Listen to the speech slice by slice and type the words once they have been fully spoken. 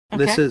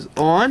This is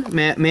on.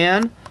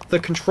 Man, the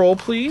control,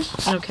 please.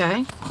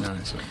 Okay.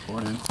 Nice.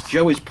 Pour it in.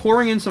 Joe is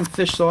pouring in some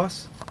fish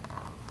sauce.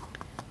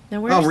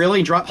 Now Oh,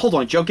 really? Hold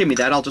on, Joe, give me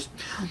that. I'll just...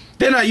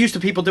 They're not used to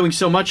people doing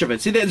so much of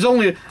it. See, there's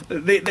only...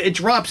 It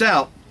drops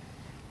out.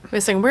 Wait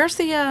a second. Where's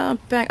the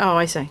bag? Oh,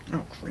 I see.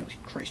 Oh, really?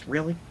 Christ,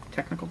 really?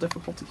 Technical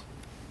difficulties?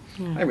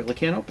 Yeah. I really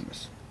can't open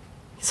this.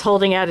 He's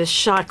holding out his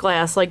shot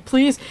glass like,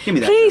 please, Give me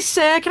that. please,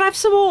 sir, can I have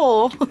some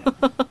more?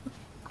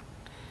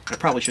 I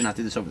probably should not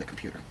do this over the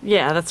computer.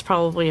 Yeah, that's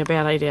probably a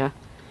bad idea.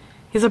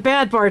 He's a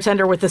bad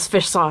bartender with this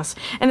fish sauce.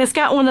 And it's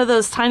got one of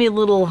those tiny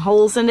little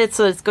holes in it,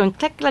 so it's going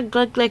click, glug,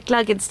 glug, glug,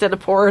 glug instead of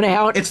pouring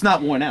out. It's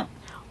not worn out.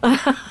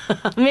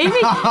 Maybe.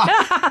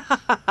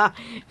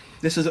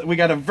 We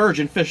got a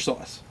virgin fish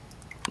sauce.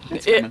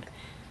 It's coming.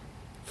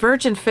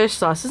 Virgin fish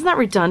sauce. Isn't that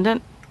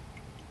redundant?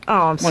 Oh,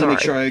 I'm sorry. I want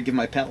to make sure I give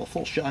my pal a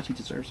full shot. He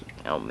deserves it.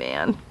 Oh,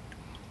 man.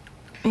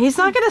 He's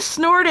not going to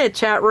snort it,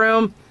 chat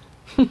room.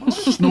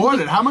 Snort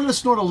it? How am I going to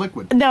snort a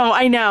liquid? No,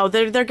 I know.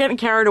 They're getting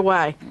carried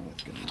away. Oh,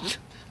 that's good.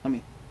 Let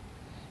me...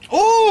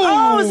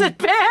 Oh! Oh, is it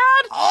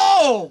bad?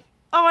 Oh!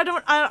 Oh, I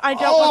don't Oh!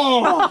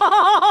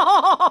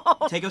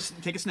 want... Take a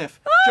sniff.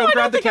 Oh, Joe, I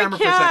grab the don't think camera I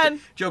for a can.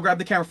 second. Joe, grab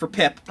the camera for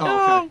Pip.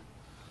 Oh, okay.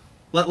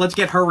 Let's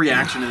get her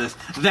reaction to this.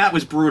 That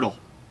was brutal.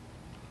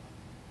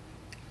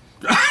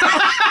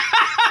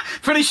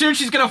 Pretty soon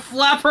she's gonna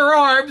flap her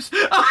arms.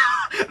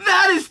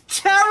 That is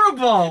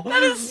terrible.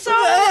 That is so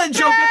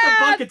Joe, get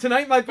the bucket.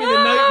 Tonight might be the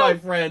night, my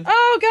friend.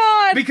 Oh,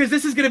 God. Because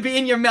this is gonna be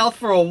in your mouth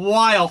for a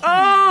while.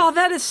 Oh,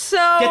 that is so...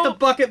 Get the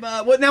bucket.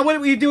 What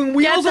are you doing?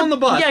 Wheels on the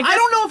bus. yeah, I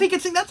don't know if he can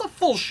sing. That's a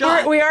full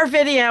shot. We are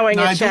videoing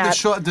No, it, I do the chat.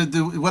 shot.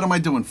 What am I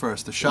doing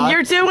first? The shot?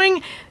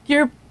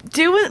 You're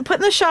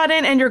putting the shot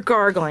in and you're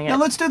gargling it. Now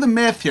let's do the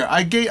math here.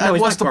 I he's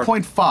lost a not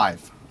 0.5.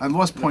 I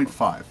lost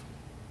 0.5.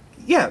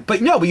 Yeah,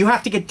 but you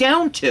have to get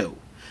down 2.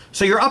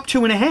 So you're up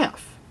 2.5.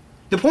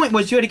 The point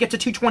was you had to get to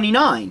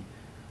 229.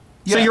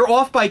 So Yeah. you're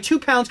off by 2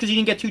 pounds because you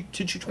didn't get to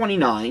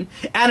 229,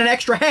 and an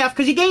extra half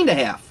because you gained a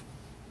half.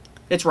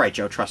 It's right,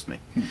 Joe. Trust me.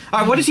 All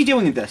right, what is he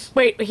doing in this?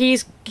 Wait,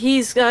 he's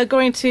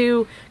going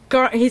to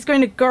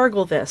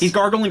gargle this. He's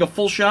gargling a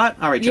full shot.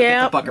 All right, Joe,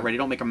 Yeah. get the bucket ready.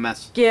 Don't make a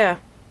mess. Yeah.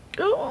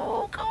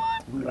 Oh, God.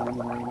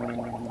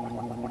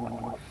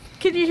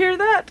 Can you hear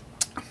that?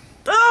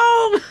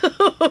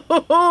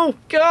 Oh,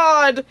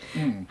 God.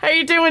 How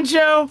you doing,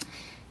 Joe?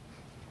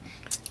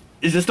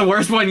 Is this the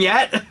worst one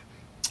yet?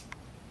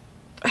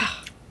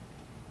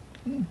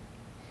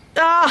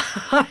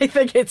 I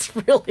think it's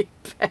really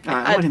bad.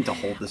 I want him to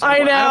hold this. I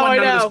know, don't want I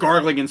none of know. this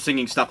gargling and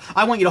singing stuff.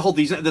 I want you to hold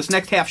this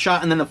next half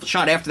shot and then the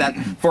shot after that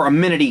for a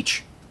minute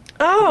each.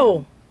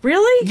 Oh,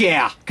 really?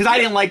 Yeah, because I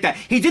didn't like that.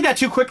 He did that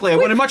too quickly. I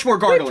wanted much more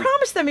We gargling.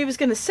 promised them he was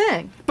going to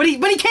sing. But he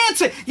can't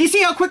sing. You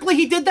see how quickly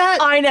he did that?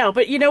 I know,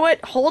 but you know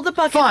what? Hold the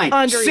bucket Fine.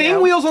 under Sing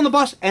you. Wheels on the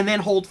Bus and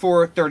then hold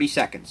for 30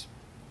 seconds.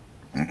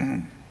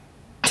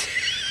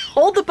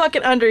 Hold the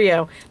bucket under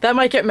you. That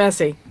might get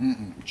messy.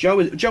 Joe,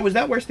 is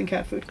that worse than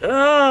cat food?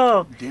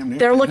 Oh, Damn near.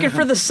 they're looking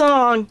for the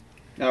song.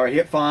 All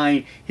right,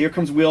 fine. Here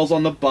comes Wheels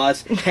on the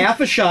Bus. Half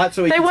a shot,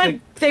 so he can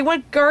sing. They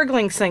went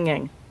gargling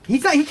singing. He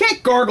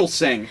can't gargle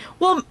sing.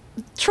 Well,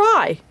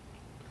 try.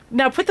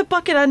 Now put the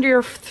bucket under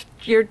your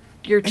He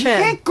chin.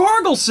 can't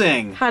gargle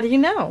sing. How do you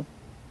know?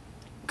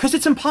 Because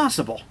it's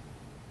impossible.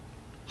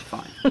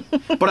 Fine.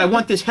 But I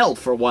want this held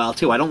for a while,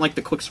 too. I don't like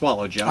the quick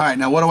swallow, Joe. All right,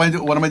 now what do I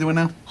do? What am I doing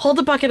now? Hold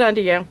the bucket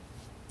under you.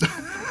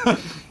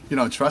 You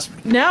don't trust me.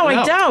 No, I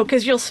No. don't,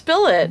 because you'll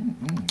spill it.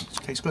 It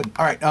tastes good.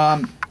 All right.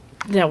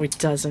 No, it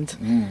doesn't.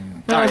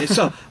 All right,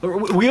 so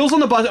Wheels on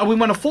the Bus. We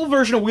want a full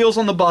version of Wheels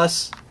on the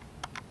Bus.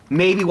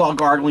 Maybe while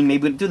gargling,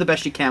 maybe do the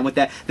best you can with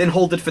that. Then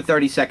hold it for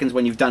 30 seconds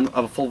when you've done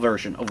a full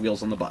version of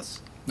Wheels on the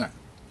Bus. All right.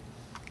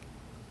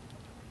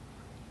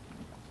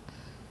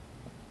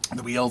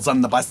 The wheels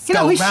on the bus You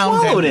know, go he round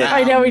swallowed and it. round,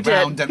 I know he did.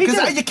 round and- He 'cause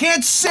did. you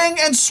can't sing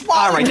and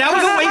swallow. All right, that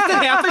was a waste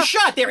of half a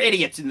shot. They're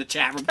idiots in the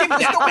chat room. Give me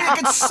There's that no way you back.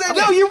 can sing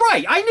No, it. you're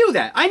right. I knew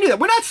that.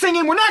 We're not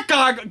singing. We're not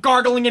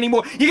gargling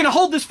anymore. You're going to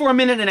hold this for a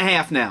minute and a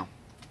half now.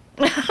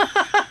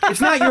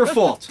 It's not your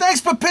fault.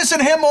 Thanks for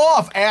pissing him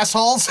off,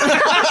 assholes.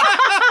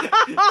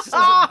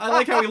 I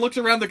like how he looks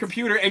around the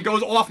computer and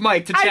goes off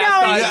mic to I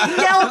chastise. know,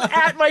 he yelled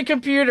at my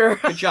computer.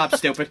 Good job,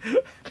 stupid.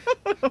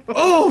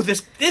 Oh,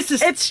 this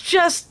is... It's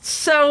just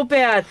so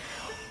bad.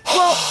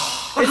 Well,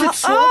 Is it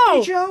salty,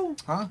 oh. Joe?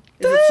 Huh?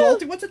 Is it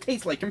salty? What's it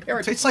taste like? Compare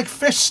it to... Tastes like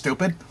fish,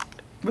 stupid.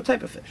 What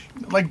type of fish?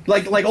 Like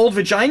Like old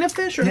vagina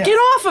fish? Or... Yeah. Get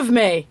off of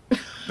me.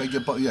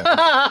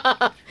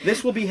 yeah.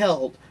 This will be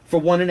held for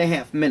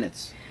 1.5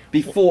 minutes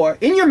before...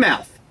 In your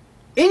mouth.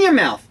 In your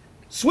mouth.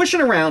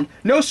 Swishing around.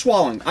 No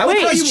swallowing. I will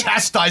Wait. tell you... He's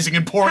chastising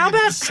and pouring How at the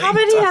about same how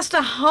about he time. has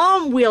to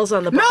hum Wheels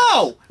on the Bus?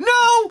 No!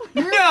 No!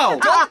 No!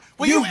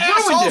 Will you ruined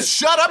assholes it.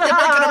 shut up? You're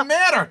making it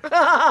matter.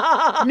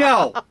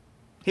 No.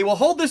 He will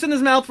hold this in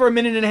his mouth for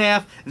 1.5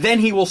 minutes, then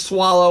he will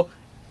swallow,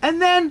 and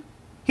then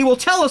he will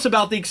tell us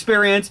about the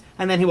experience,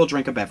 and then he will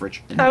drink a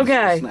beverage. And have a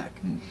Okay. snack.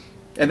 And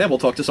then we'll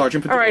talk to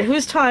Sergeant All right, Padilla.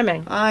 who's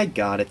timing? I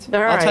got it. All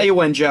I'll right. tell you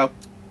when, Joe.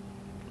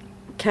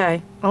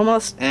 Okay,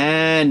 almost.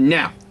 And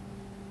now.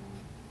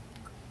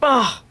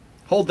 Oh,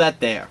 Hold that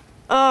there.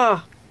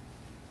 Oh.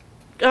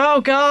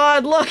 Oh,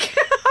 God, look.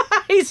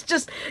 He's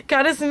just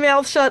got his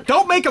mouth shut.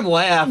 Don't make him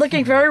laugh.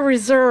 Looking very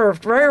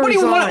reserved, very What do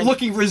you resigned. want?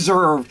 Looking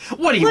reserved.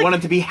 What do you want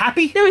him to be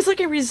happy? No, he's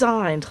looking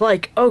resigned.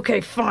 Like,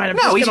 okay, fine. I'm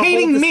No, just he's gonna hold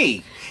hating this-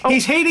 me.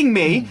 He's hating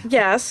me.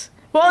 Yes.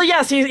 Well,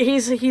 yes,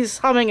 he's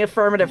humming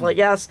affirmatively.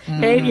 Yes,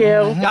 hate you.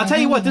 I'll tell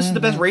you what, this is the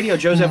best radio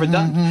Joe's ever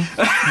done.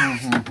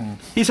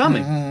 He's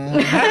humming.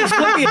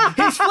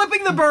 He's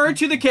flipping the bird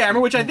to the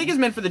camera, which I think is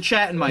meant for the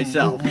chat and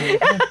myself.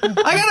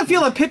 I gotta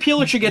feel that Pip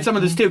Hewlett should get some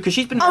of this too, because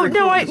she's been. Oh Very no,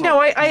 cool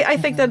I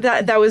think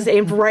that was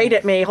aimed right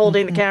at me,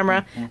 holding the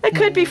camera. It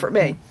could be for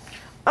me.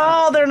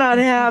 Oh, they're not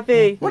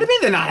happy. What do you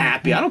mean they're not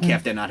happy? I don't care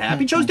if they're not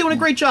happy. Joe's doing a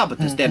great job with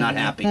this. They're not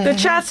happy. The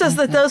chat says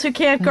that those who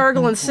can't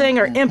gargle and sing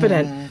are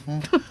impotent.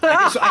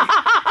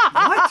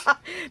 What?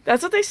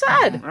 That's what they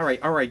said.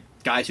 All right,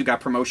 guys who got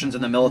promotions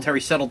in the military,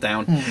 settle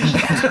down.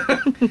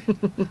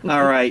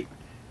 All right.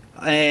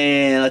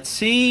 And let's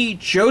see.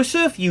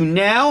 Joseph, you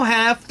now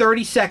have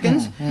 30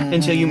 seconds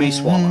until you may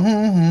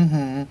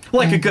swallow.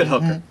 Like a good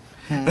hooker.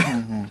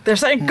 They're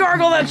saying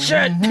gargle that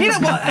shit. You know,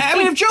 well, I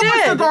mean, if Joe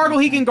wants to did. gargle,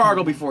 he can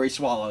gargle before he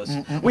swallows.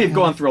 We have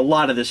gone through a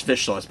lot of this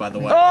fish sauce, by the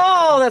way.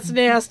 Oh, that's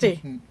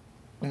nasty.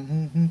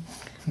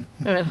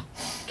 Oh,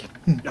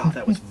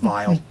 that was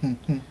vile.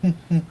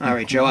 All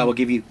right, Joe, I will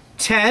give you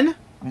 10,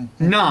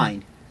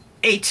 9,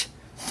 8,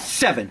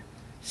 7,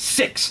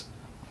 6,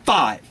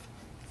 5,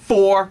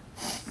 4,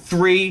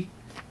 3,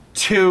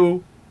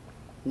 2,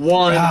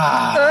 1.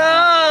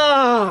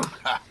 Oh.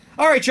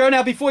 All right, Joe,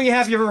 now before you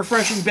have your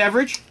refreshing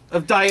beverage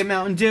of Diet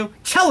Mountain Dew,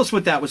 tell us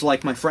what that was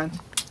like, my friend.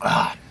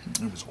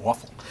 It was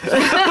awful. Was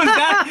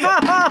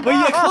that, were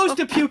you close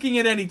to puking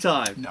at any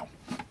time? No.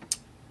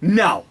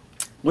 No.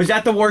 Was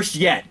that the worst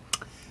yet?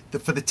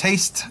 For the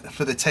taste,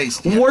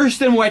 yeah. Worse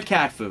than wet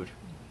cat food?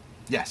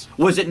 Yes.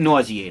 Was it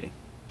nauseating?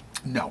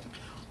 No.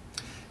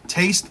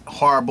 Taste,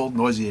 horrible,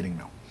 nauseating,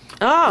 no.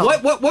 Oh.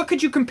 What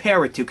could you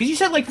compare it to? Because you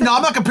said like... No,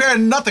 I'm not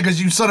comparing nothing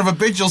because you son of a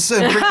bitch, you'll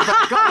sit and bring it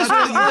back up. That's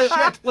really your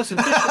shit. Listen,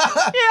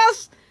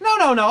 Yes.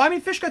 no. I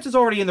mean, fish guts is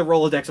already in the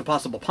Rolodex of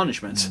possible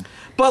punishments.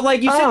 But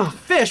like you said,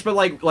 fish, but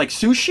like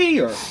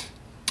sushi or...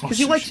 Because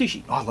you like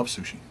sushi. Oh, I love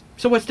sushi.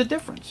 So what's the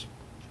difference?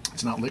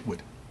 It's not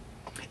liquid.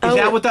 Is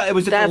that what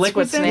was it that's the liquid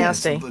what's thing?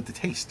 nasty. It's the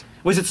taste.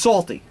 Was it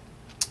salty?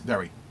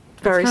 Very.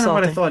 Very That's kind of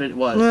what I salty. thought it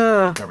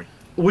was. Very.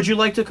 Would you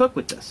like to cook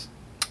with this?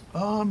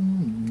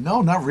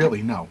 No, not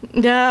really, no.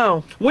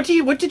 No. What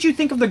did you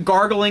think of the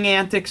gargling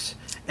antics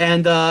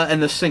and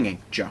the singing,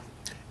 Joe?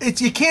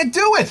 You can't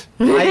do it.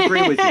 I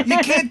agree with you.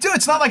 You can't do it.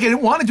 It's not like I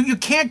didn't want to do it. You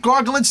can't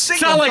gargle and sing.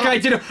 It's not like I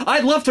did it.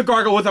 I'd love to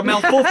gargle with a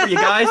mouthful for you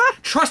guys.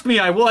 Trust me,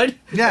 I would.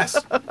 Yes.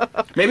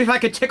 Maybe if I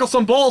could tickle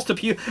some balls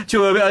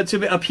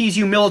to appease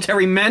you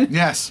military men.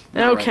 Yes.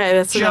 All right. Okay,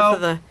 that's enough Joe,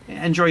 of the...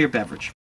 enjoy your beverage.